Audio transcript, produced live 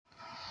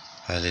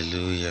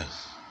Hallelujah.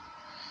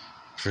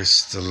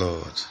 Praise the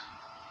Lord.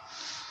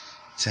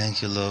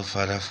 Thank you, Lord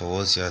Father, for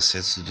what you are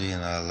set to do in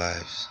our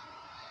lives.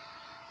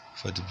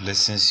 For the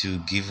blessings you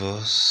give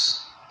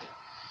us.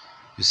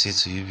 We say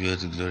to you be all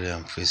the glory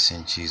and praise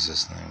in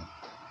Jesus' name.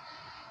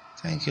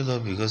 Thank you,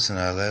 Lord, because in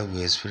our life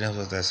we experience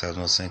what I have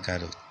not seen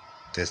kind of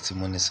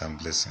testimonies and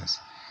blessings.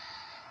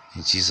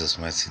 In Jesus'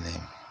 mighty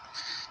name.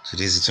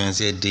 Today is the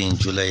 20th day in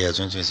July year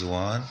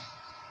 2021.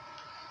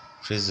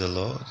 Praise the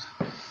Lord.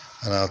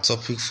 And our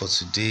topic for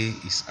today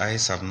is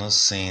eyes have not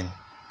seen.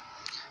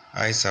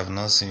 Eyes have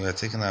not seen. We are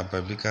taking our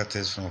biblical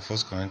text from 1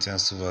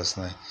 Corinthians 2 verse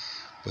 9.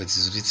 But it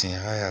is written,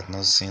 eye hath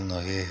not seen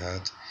nor ear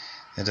heard,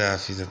 neither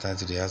have it entered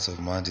into the heart of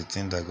man the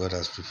thing that God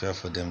has prepared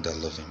for them that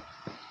love him.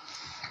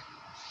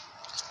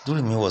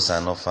 Durimi was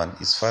an orphan.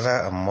 His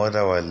father and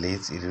mother were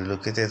late. He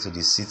relocated to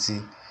the city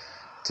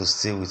to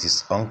stay with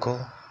his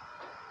uncle.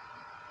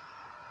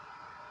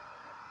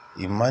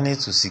 He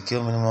managed to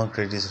secure minimum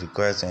credits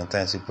required to enter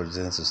into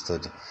Polytechnic to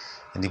study.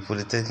 In the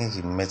Polytechnic,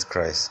 he met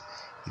Christ.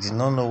 He did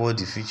not know what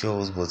the future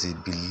holds, but he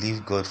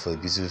believed God for a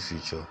beautiful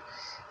future.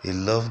 He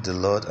loved the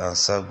Lord and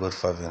served God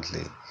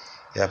fervently.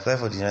 He applied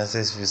for the United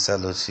States visa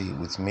lottery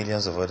with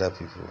millions of other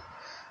people,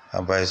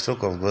 and by a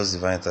stroke of God's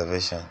divine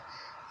intervention,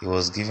 he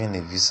was given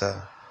a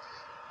visa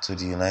to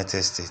the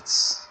United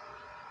States.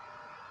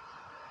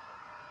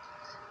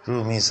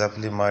 Rumi is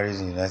happily married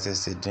in the United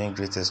States, doing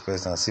great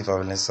exploits and still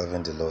fervently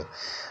serving the Lord.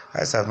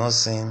 Eyes have not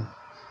seen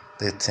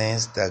the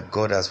things that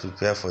God has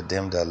prepared for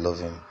them that love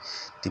him.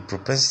 The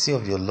propensity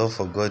of your love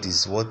for God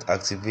is what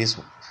activates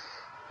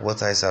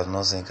what eyes have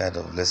not seen kind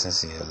of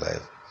blessings in your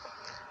life.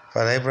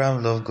 Father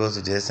Abraham loved God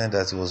to the extent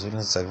that he was willing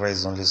to sacrifice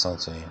his only son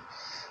to him.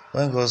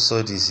 When God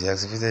saw this, he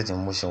activated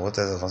in motion what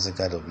eyes have not seen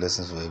kind of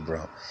blessings for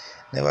Abraham.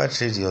 Never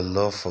trade your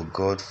love for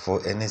God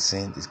for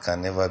anything. It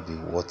can never be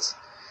worth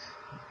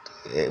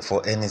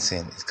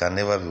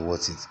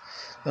it.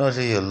 Do not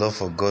trade your love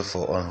for God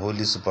for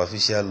unholy,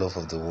 superficial love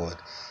of the world.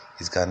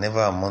 It can never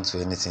amount to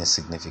anything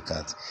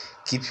significant.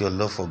 Keep your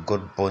love for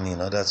God burning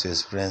in order to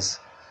experience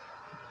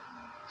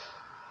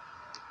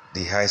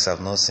the eyes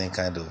have not seen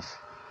kind of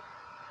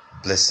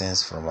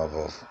blessings from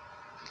above.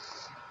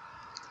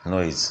 Know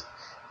it.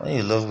 When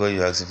you love God,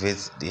 you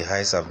activate the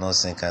eyes have not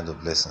seen kind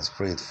of blessings.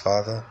 Pray it.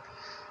 Father,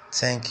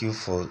 thank you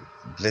for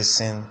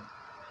blessing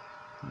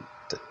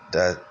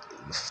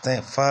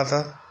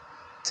Father,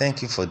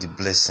 thank you for the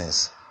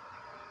blessings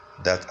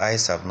that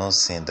eyes have not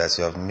seen, that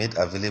you have made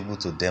available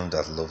to them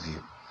that love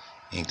you,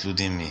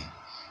 including me,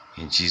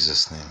 in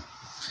Jesus' name.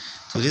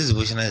 Today's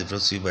devotional is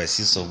brought to you by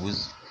Seeds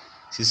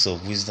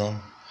of Wisdom.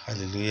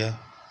 Hallelujah.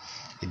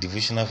 A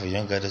devotional for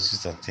young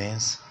adults and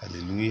teens.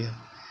 Hallelujah.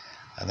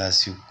 And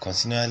as you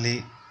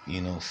continually,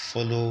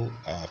 follow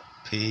our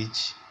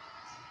page,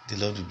 the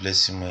Lord will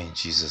bless you more in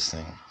Jesus'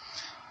 name.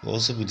 We'll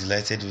also be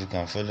delighted if you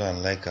can follow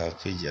and like our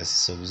page as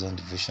Seeds of Wisdom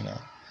devotional.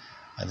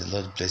 And the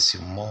Lord bless you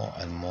more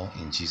and more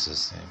in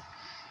Jesus' name.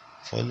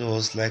 Follow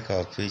us, like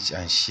our page,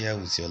 and share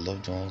with your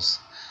loved ones.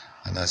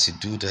 And as you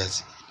do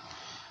that,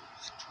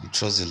 we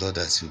trust the Lord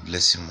that He will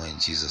bless you more in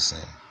Jesus'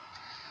 name.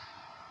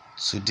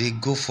 Today,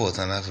 go forth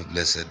and have a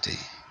blessed day.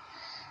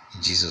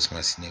 In Jesus'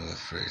 mighty name we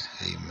pray.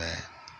 Amen.